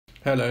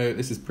Hello,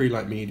 this is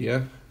Prelight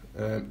Media.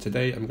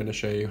 Today I'm going to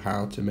show you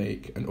how to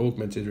make an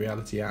augmented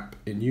reality app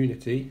in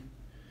Unity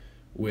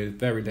with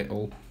very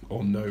little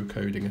or no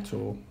coding at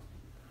all.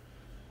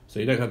 So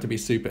you don't have to be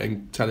super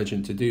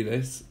intelligent to do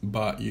this,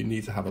 but you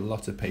need to have a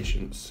lot of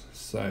patience.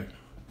 So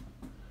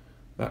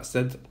that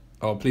said,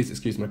 please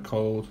excuse my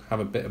cold,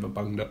 have a bit of a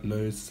bunged up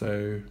nose,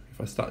 so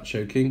if I start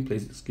choking,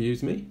 please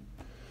excuse me.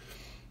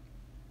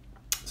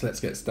 So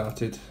let's get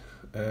started.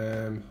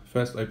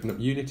 First open up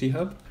Unity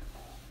Hub.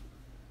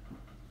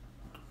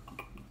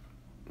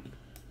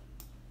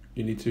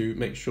 You need to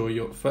make sure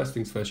first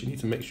things first, you need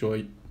to make sure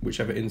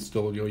whichever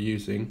install you're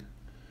using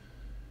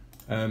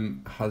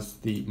has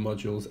the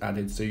modules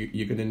added. So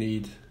you're going to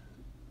need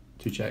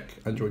to check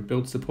Android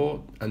build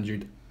support,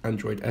 Android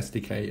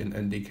SDK and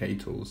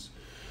NDK tools.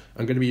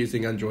 I'm going to be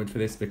using Android for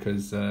this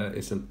because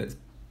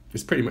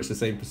it's pretty much the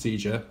same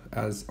procedure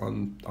as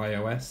on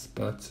iOS,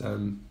 but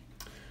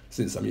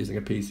since I'm using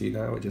a PC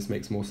now, it just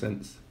makes more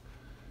sense.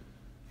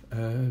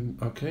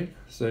 Okay,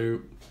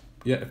 so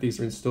yeah, if these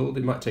are installed,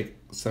 it might take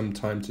some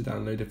time to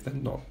download if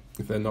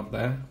they're not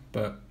there,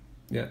 but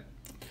yeah,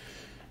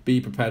 be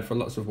prepared for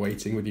lots of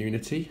waiting with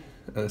Unity,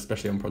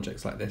 especially on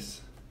projects like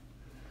this.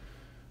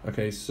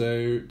 Okay,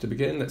 so to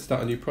begin, let's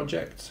start a new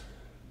project.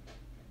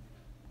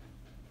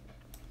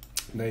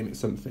 Name it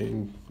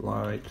something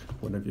like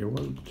whatever you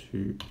want,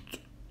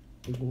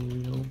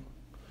 tutorial,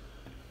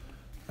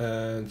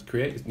 and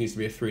create. It needs to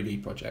be a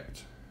 3D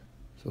project.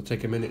 So it'll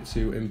take a minute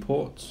to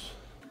import.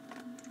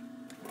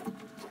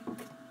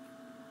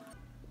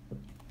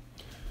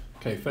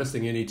 Okay, first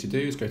thing you need to do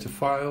is go to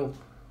File,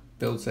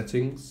 Build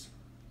Settings,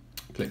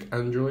 click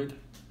Android,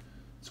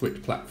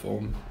 switch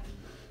platform.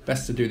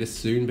 Best to do this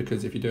soon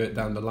because if you do it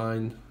down the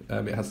line,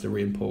 it has to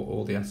re-import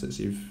all the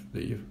assets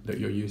that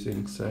you're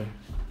using. So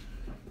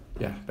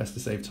yeah, best to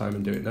save time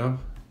and do it now.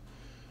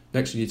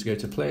 Next, you need to go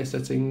to Player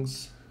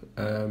Settings,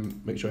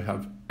 make sure you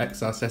have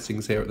XR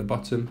settings here at the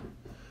bottom,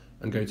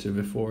 and go to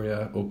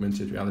Vuforia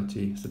Augmented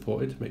Reality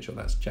Supported. Make sure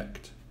that's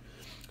checked.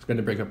 It's going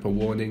to bring up a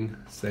warning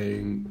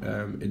saying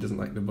it doesn't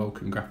like the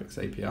Vulkan graphics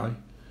API.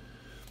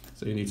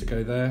 So you need to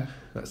go there,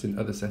 that's in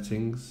Other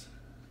Settings,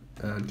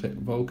 and click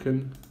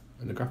Vulkan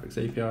and the graphics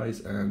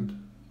APIs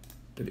and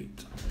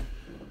delete.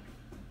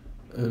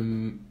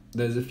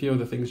 There's a few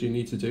other things you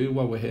need to do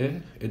while we're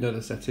here in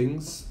Other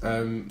Settings.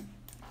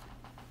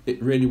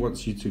 It really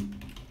wants you to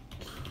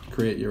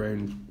create your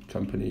own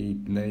company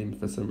name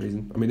for some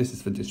reason. I mean, this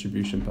is for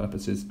distribution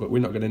purposes, but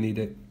we're not going to need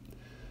it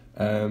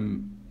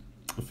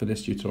for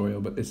this tutorial,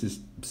 but this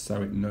is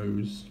so it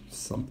knows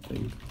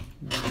something.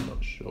 I'm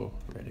not sure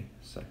really.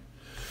 So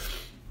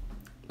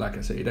like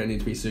I said, you don't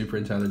need to be super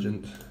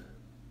intelligent.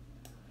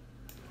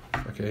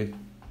 Okay,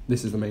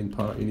 this is the main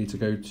part. You need to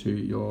go to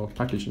your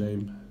package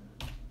name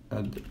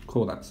and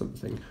call that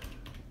something.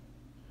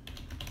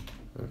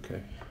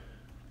 Okay,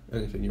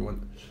 anything you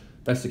want.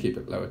 Best to keep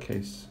it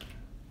lowercase.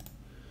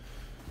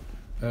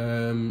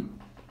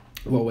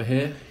 While we're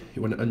here,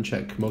 you want to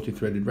uncheck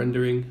multi-threaded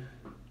rendering.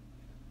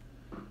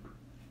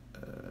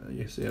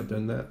 You see I've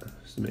done that,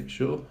 just to make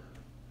sure.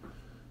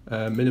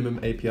 Minimum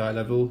API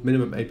level.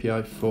 Minimum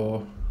API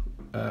for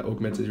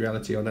augmented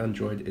reality on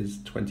Android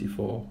is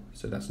 24,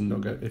 so that's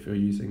Nougat if you're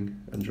using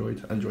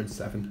Android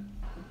 7.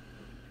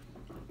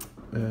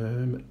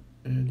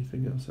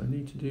 Anything else I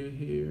need to do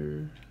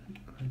here?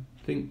 I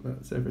think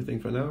that's everything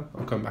for now.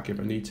 I'll come back if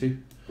I need to.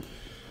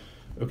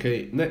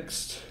 Okay,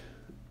 next,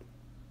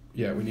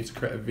 yeah, we need to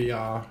create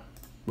a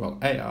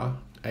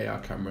AR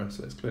camera,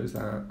 so let's close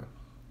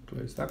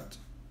that,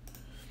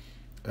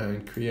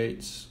 and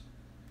create,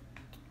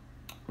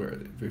 where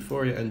is it?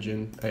 Vuforia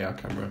engine AR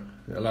camera.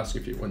 It'll ask you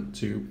if you want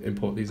to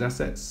import these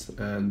assets,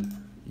 and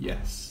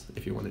yes,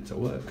 if you want it to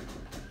work.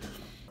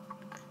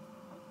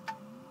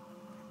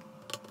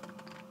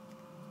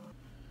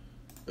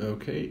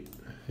 Okay,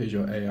 here's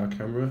your AR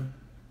camera.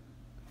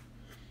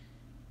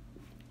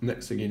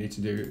 Next thing you need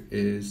to do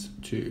is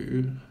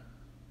to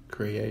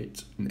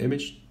create an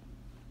image.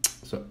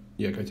 So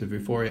yeah, go to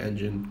Vuforia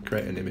engine,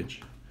 create an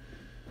image.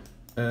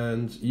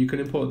 And you can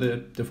import the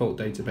default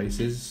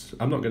databases.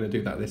 I'm not going to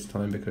do that this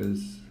time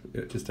because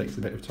it just takes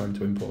a bit of time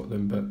to import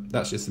them, but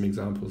that's just some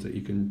examples that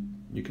you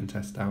can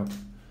test out.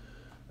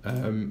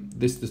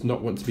 This does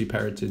not want to be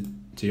parroted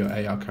to your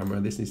AR camera.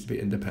 This needs to be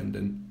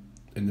independent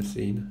in the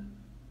scene.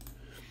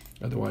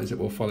 Otherwise it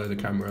will follow the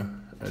camera,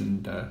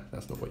 and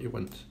that's not what you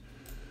want.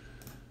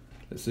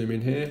 Let's zoom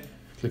in here,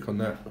 click on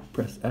that,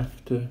 press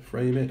F to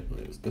frame it.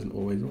 It doesn't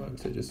always work,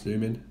 so just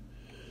zoom in.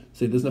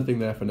 See, there's nothing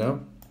there for now.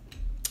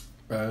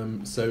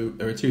 So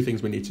there are two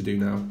things we need to do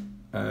now.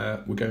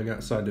 We're going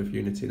outside of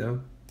Unity now.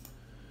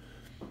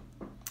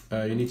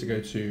 You need to go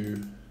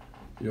to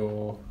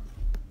your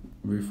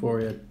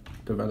Vuforia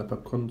developer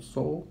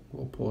console,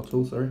 or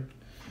portal, sorry.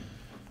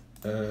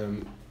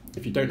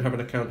 If you don't have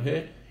an account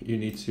here, you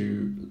need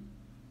to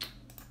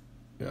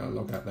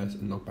log out there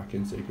and log back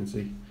in so you can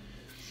see.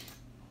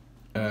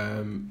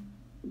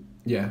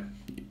 Yeah,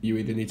 you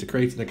either need to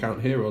create an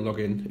account here or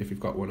log in if you've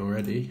got one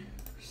already.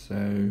 So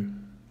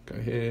go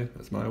here,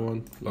 that's my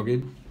one, log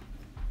in.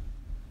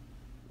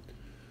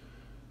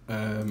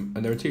 And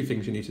there are two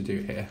things you need to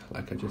do here,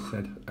 like I just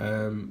said.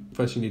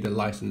 First, you need a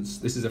license.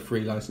 This is a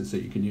free license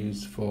that you can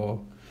use for,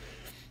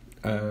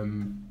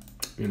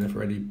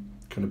 for any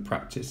kind of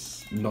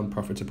practice,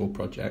 non-profitable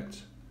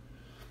project.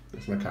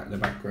 That's my cat in the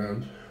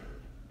background.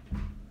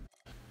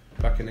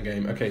 Back in the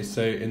game. Okay,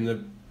 so in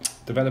the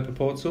developer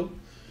portal,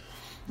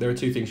 there are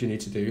two things you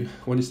need to do.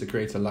 One is to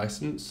create a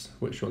license,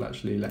 which will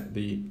actually let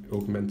the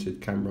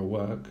augmented camera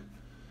work.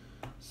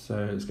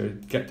 So let's go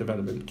get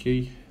development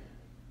key.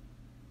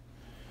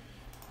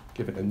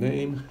 Give it a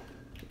name,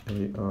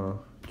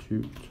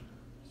 AR-Tute,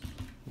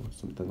 or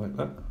something like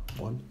that,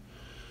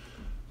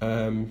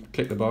 1.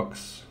 Click the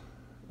box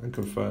and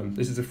confirm.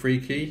 This is a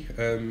free key.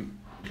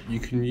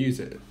 You can use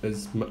it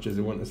as much as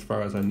you want, as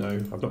far as I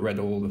know. I've not read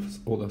all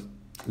the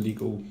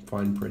legal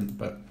fine print,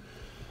 but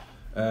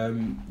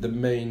the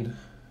main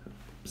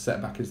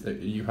setback is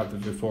that you have the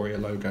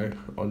Vuforia logo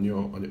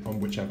on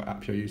whichever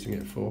app you're using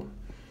it for.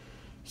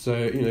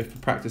 So, for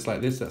practice like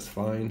this, that's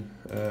fine.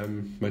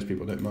 Most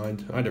people don't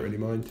mind. I don't really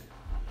mind.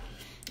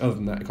 Other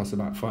than that, it costs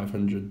about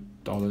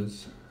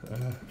 $500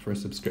 for a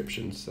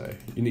subscription. So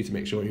you need to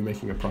make sure you're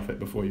making a profit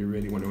before you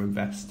really want to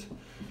invest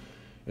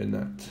in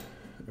that.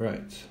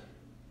 Right.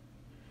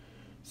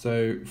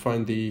 So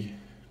find the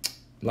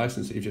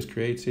license that you've just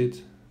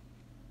created.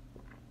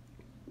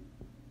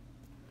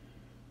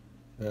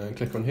 And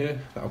click on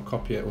here. That'll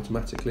copy it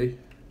automatically.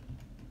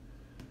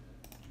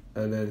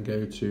 And then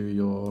go to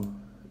your...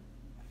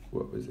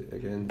 what was it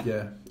again?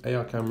 Yeah,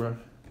 AR camera.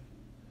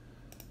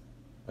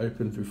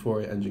 Open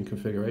Vuforia engine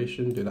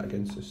configuration. Do that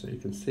again so you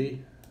can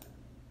see.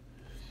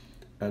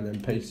 And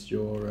then paste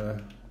your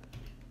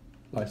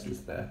license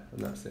there,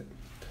 and that's it.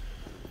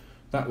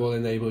 That will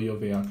enable your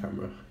VR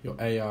camera, your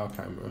AR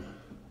camera.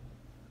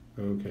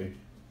 Okay.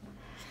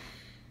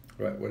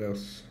 Right, what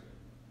else?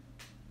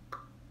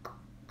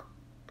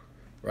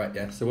 Right,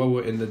 yeah, so while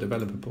we're in the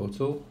developer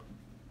portal,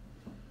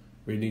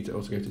 we need to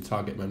also go to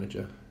Target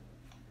Manager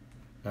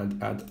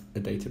and add a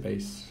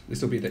database.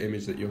 This will be the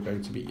image that you're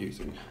going to be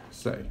using.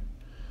 So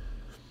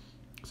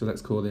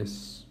let's call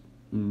this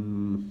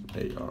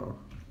AR-Tute1,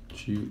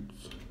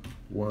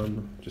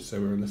 just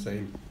so we're on the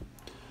same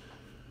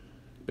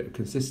bit of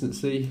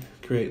consistency.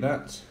 Create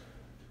that,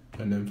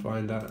 and then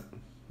find that.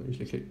 I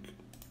usually click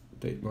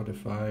date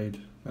modified.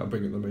 That'll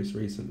bring up the most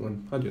recent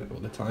one. I do that all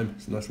the time.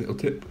 It's a nice little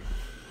tip.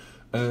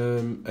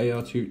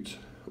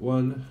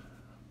 AR-Tute1,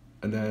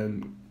 and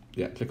then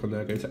click on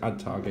there. Go to add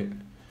target.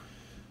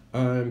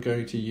 I'm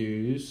going to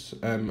use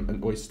an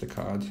Oyster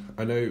card.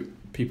 I know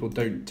people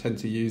don't tend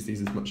to use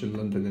these as much in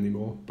London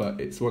anymore, but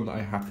it's one that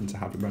I happen to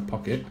have in my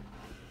pocket.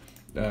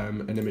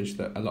 An image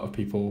that a lot of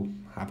people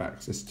have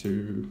access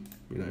to,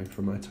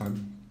 from my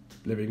time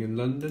living in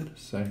London.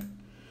 So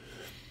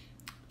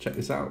check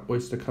this out,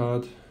 Oyster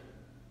card.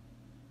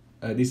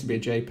 It needs to be a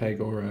JPEG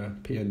or a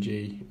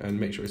PNG, and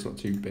make sure it's not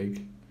too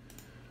big.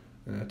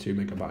 2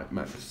 megabyte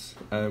max.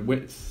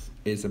 Width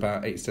is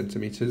about 8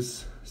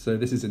 centimeters. So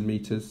this is in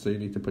meters, so you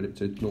need to put it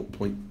to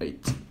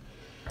 0.8.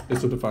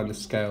 This will define the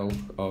scale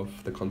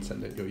of the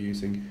content that you're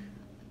using.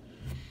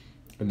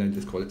 And then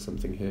just call it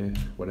something here,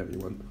 whatever you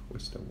want.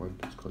 Oyster 1,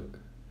 just call it.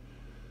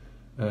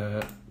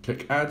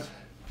 Click add.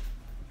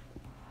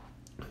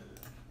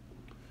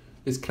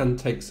 This can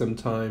take some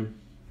time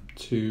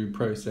to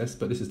process,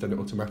 but this has done it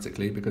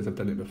automatically because I've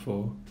done it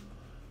before.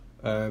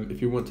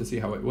 If you want to see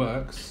how it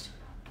works,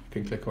 you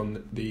can click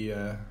on the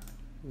I'll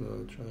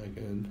try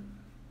again.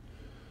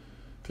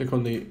 Click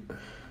on the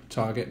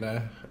target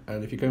there,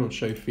 and if you go on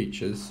show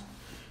features,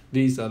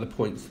 these are the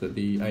points that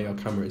the AR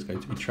camera is going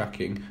to be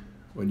tracking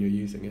when you're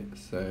using it.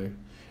 So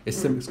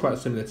it's quite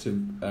similar to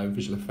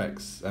visual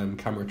effects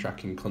camera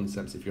tracking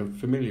concepts, if you're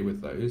familiar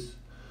with those.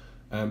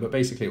 But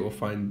basically it will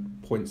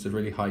find points of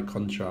really high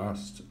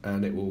contrast,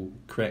 and it will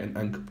create an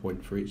anchor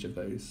point for each of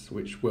those,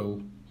 which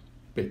will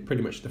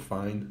pretty much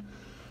define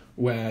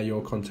where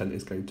your content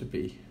is going to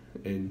be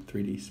in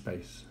 3D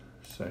space.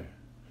 So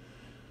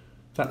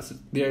that's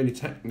the only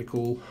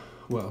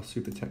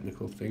super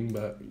technical thing,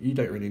 but you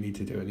don't really need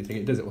to do anything.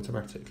 It does it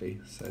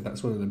automatically. So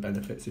that's one of the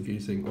benefits of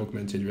using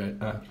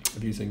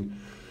using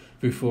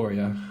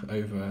Vuforia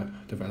over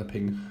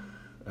developing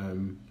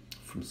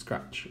from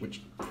scratch,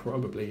 which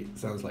probably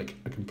sounds like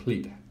a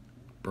complete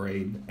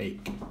brain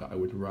ache that I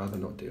would rather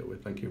not deal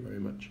with. Thank you very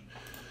much.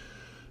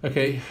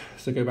 Okay,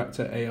 so go back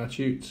to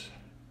AR-Tute,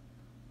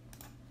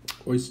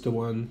 Oyster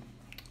 1.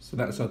 So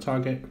that's our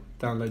target.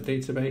 Download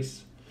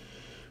database.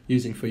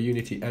 Using for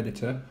Unity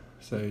editor,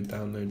 so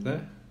download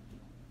there.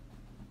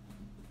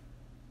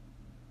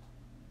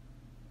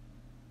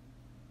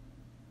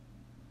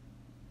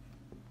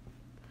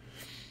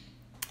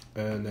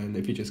 And then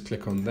if you just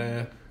click on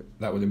there,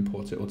 that will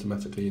import it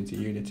automatically into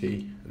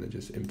Unity, and then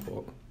just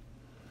import.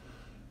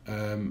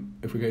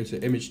 If we go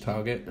to image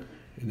target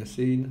in the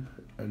scene,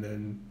 and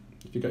then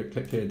if you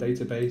click here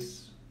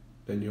database,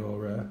 then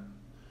your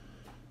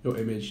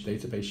image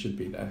database should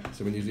be there.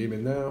 So when you zoom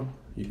in now,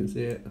 you can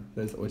see it.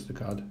 There's the Oyster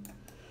card.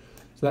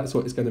 So that's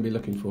what it's going to be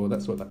looking for.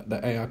 That's what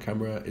the AR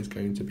camera is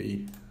going to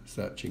be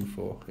searching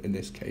for in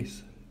this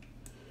case.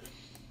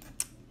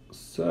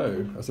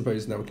 So I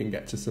suppose now we can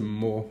get to some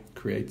more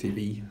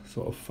creative-y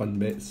sort of fun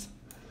bits.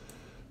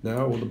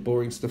 Now all the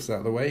boring stuff's out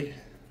of the way,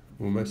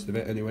 or most of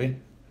it anyway.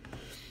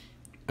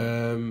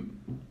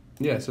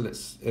 Yeah, so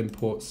let's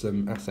import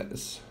some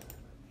assets.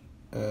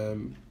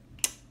 I'm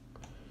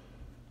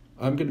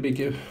going to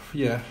give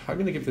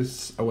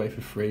this away for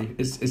free.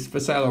 It's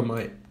for sale on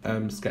my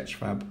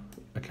Sketchfab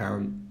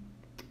account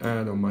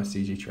and on my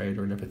CGTrader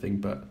and everything,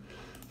 but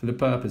for the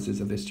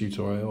purposes of this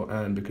tutorial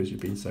and because you've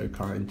been so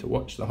kind to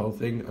watch the whole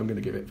thing, I'm going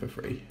to give it for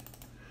free.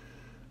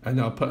 And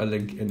I'll put a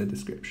link in the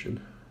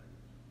description.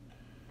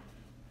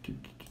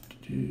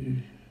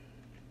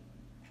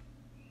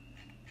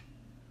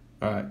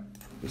 Alright,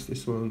 it's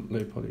this one,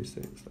 low poly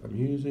 6 that I'm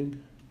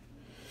using.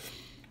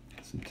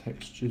 Some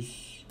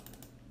textures.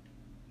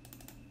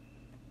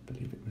 I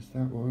believe it was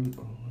that one,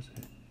 or was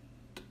it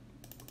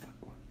that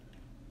one?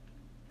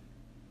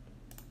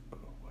 Or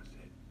was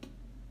it?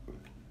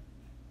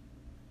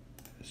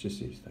 Let's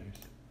just use those.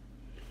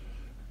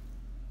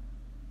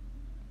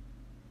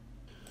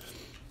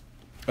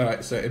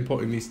 Alright, so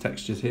importing these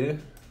textures here.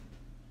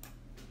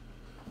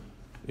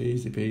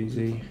 Easy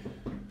peasy.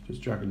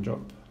 Just drag and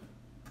drop.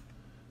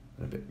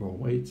 And a bit more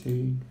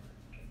weighting.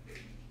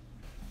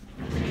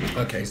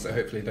 Okay, so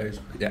hopefully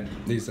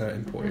these are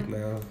imported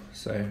now.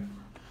 So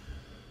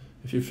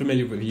if you're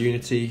familiar with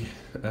Unity,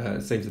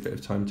 it saves a bit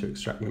of time to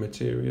extract the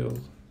material.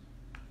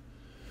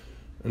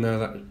 And now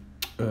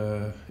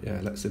that,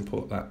 let's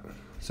import that.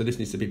 So this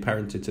needs to be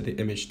parented to the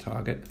image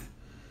target.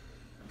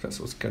 That's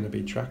what's going to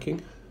be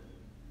tracking.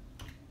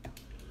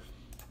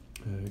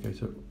 We go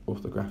to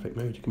orthographic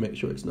mode. You can make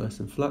sure it's nice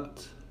and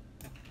flat.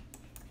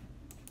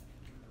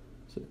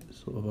 So it's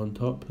sort of on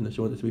top, unless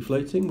you want it to be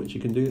floating, which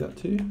you can do that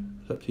too.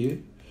 It's up to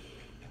you.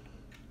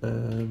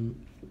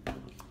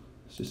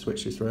 Let's just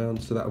switch this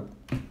around so that'll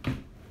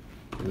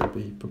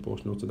be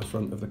proportional to the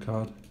front of the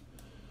card.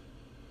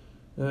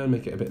 And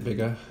make it a bit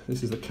bigger.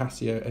 This is a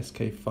Casio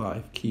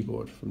SK5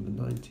 keyboard from the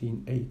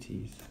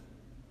 1980s.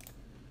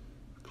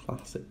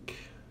 Classic.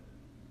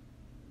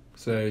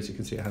 So as you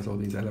can see, it has all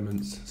these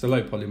elements. It's a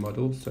low poly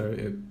model, so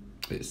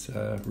it's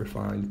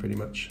refined, pretty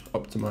much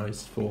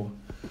optimized for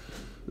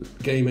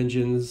game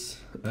engines,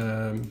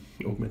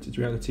 augmented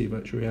reality,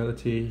 virtual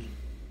reality.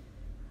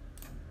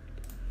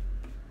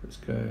 Let's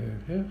go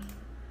here,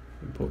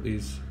 import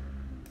these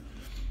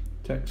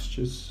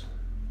textures,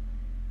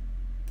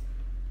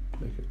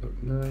 make it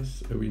look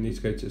nice. We need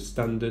to go to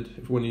standard.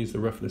 If we want to use the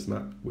roughness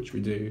map, which we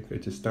do, go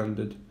to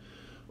standard,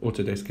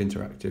 Autodesk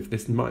Interactive.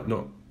 This might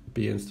not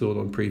be installed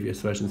on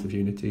previous versions of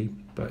Unity,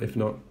 but if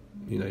not,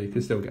 you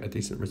can still get a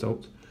decent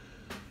result.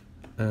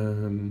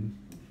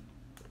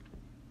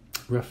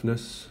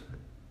 Roughness,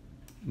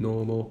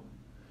 normal,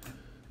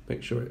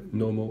 make sure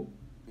normal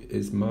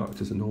is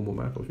marked as a normal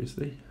map,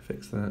 obviously,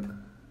 fix that.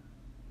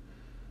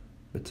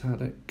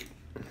 Metallic.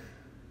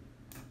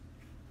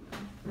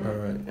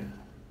 Alright,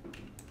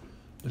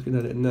 looking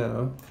at it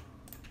now.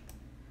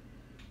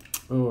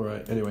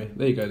 Alright, anyway,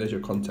 there you go, there's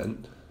your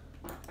content.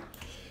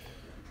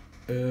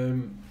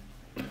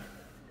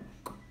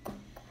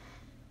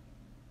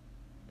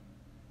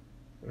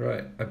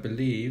 Right, I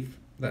believe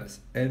that's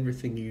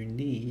everything you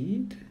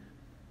need.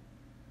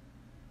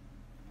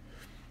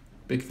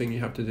 Big thing you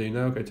have to do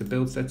now, go to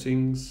build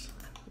settings,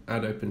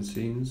 add open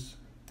scenes.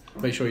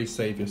 Make sure you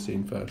save your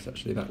scene first,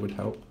 actually, that would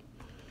help.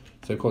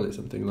 So call it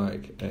something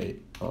like a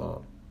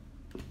art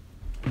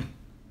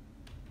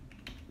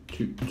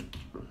toot.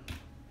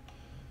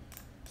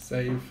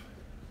 Save.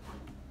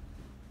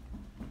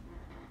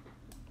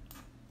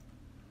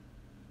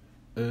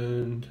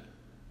 And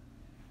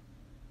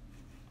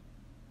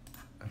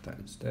add that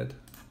instead.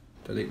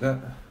 Delete that.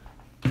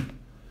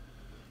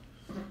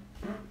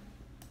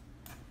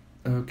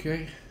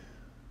 Okay.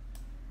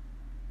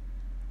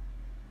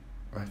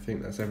 I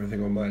think that's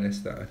everything on my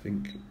list that I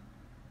think,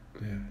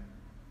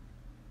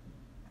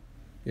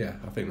 yeah,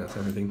 I think that's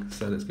everything.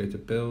 So let's go to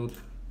build.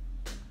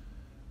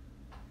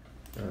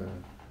 It's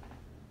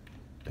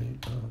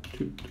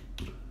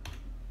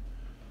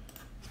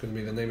going to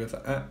be the name of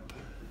the app.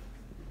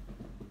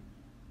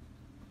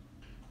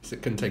 So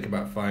it can take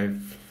about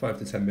 5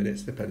 to 10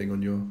 minutes depending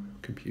on your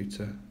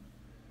computer.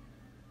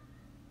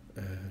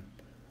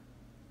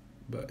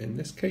 But in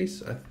this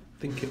case, I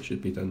think it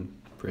should be done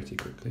pretty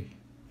quickly.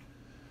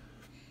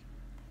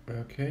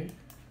 Okay.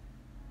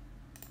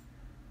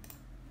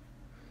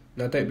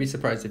 Now don't be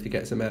surprised if you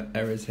get some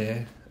errors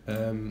here.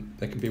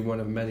 There can be one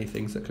of many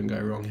things that can go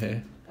wrong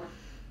here.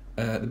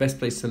 The best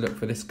place to look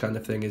for this kind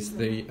of thing is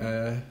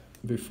the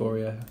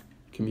Vuforia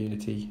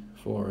community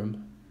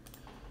forum.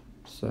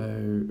 So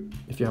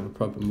if you have a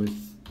problem with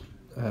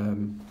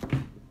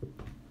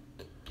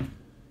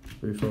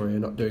Vuforia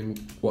not doing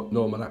what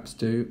normal apps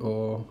do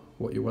or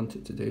what you want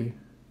it to do,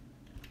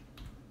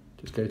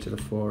 just go to the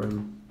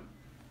forum.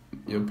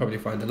 You'll probably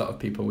find a lot of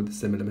people with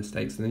similar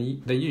mistakes,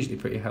 and they're usually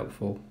pretty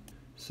helpful.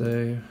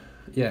 So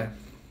yeah,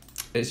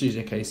 it's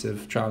usually a case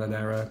of trial and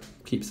error.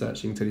 Keep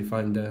searching till you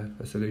find a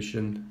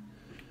solution.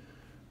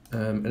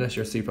 Unless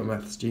you're a super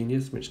maths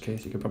genius, in which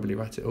case you could probably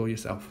write it all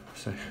yourself.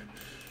 So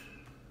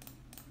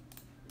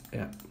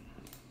Yeah.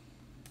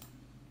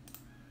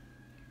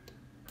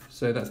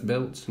 So that's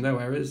built, no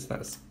errors.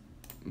 That's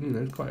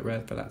quite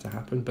rare for that to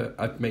happen, but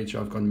I've made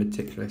sure I've gone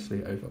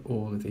meticulously over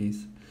all of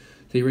these.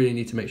 So you really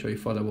need to make sure you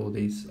follow all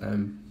these,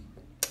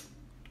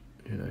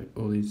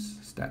 all these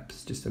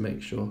steps just to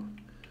make sure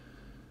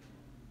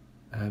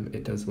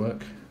it does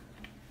work.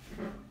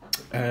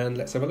 And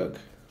let's have a look.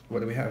 What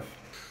do we have?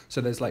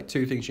 So there's like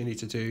 2 things you need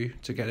to do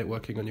to get it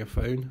working on your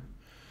phone.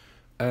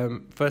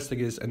 First thing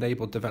is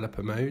enable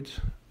developer mode.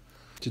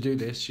 To do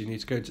this, you need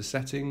to go to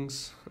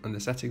settings, on the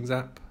settings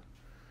app,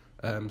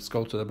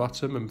 scroll to the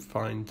bottom and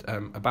find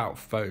about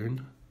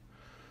phone.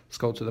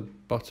 Scroll to the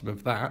bottom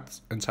of that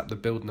and tap the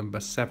build number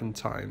 7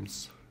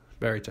 times.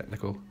 Very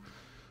technical.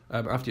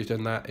 After you've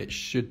done that, it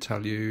should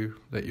tell you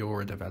that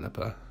you're a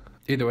developer.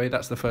 Either way,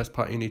 that's the first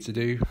part you need to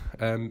do.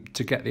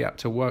 To get the app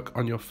to work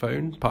on your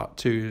phone, part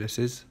 2 this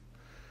is,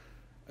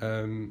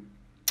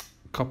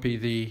 copy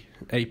the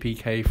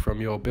APK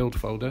from your build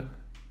folder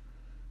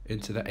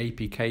into the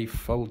APK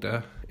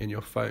folder in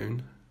your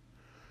phone,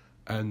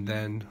 and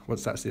then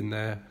once that's in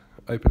there,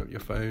 open up your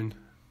phone,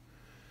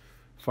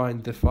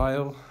 find the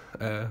file,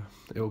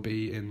 it will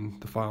be in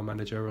the file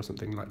manager or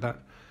something like that,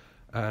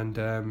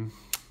 and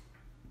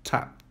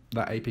tap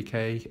that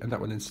APK and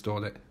that will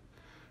install it,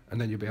 and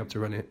then you'll be able to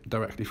run it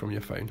directly from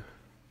your phone.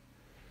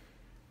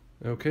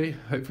 Okay,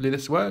 hopefully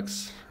this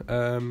works.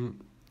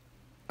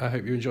 I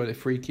hope you enjoy the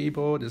free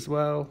keyboard as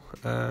well.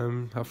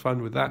 Have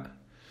fun with that.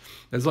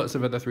 There's lots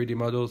of other 3D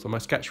models on my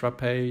Sketchfab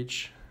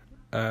page,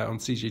 on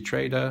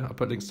CGTrader. I'll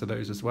put links to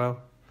those as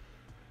well.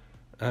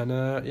 And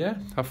yeah,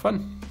 have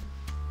fun.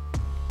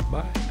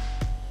 Bye.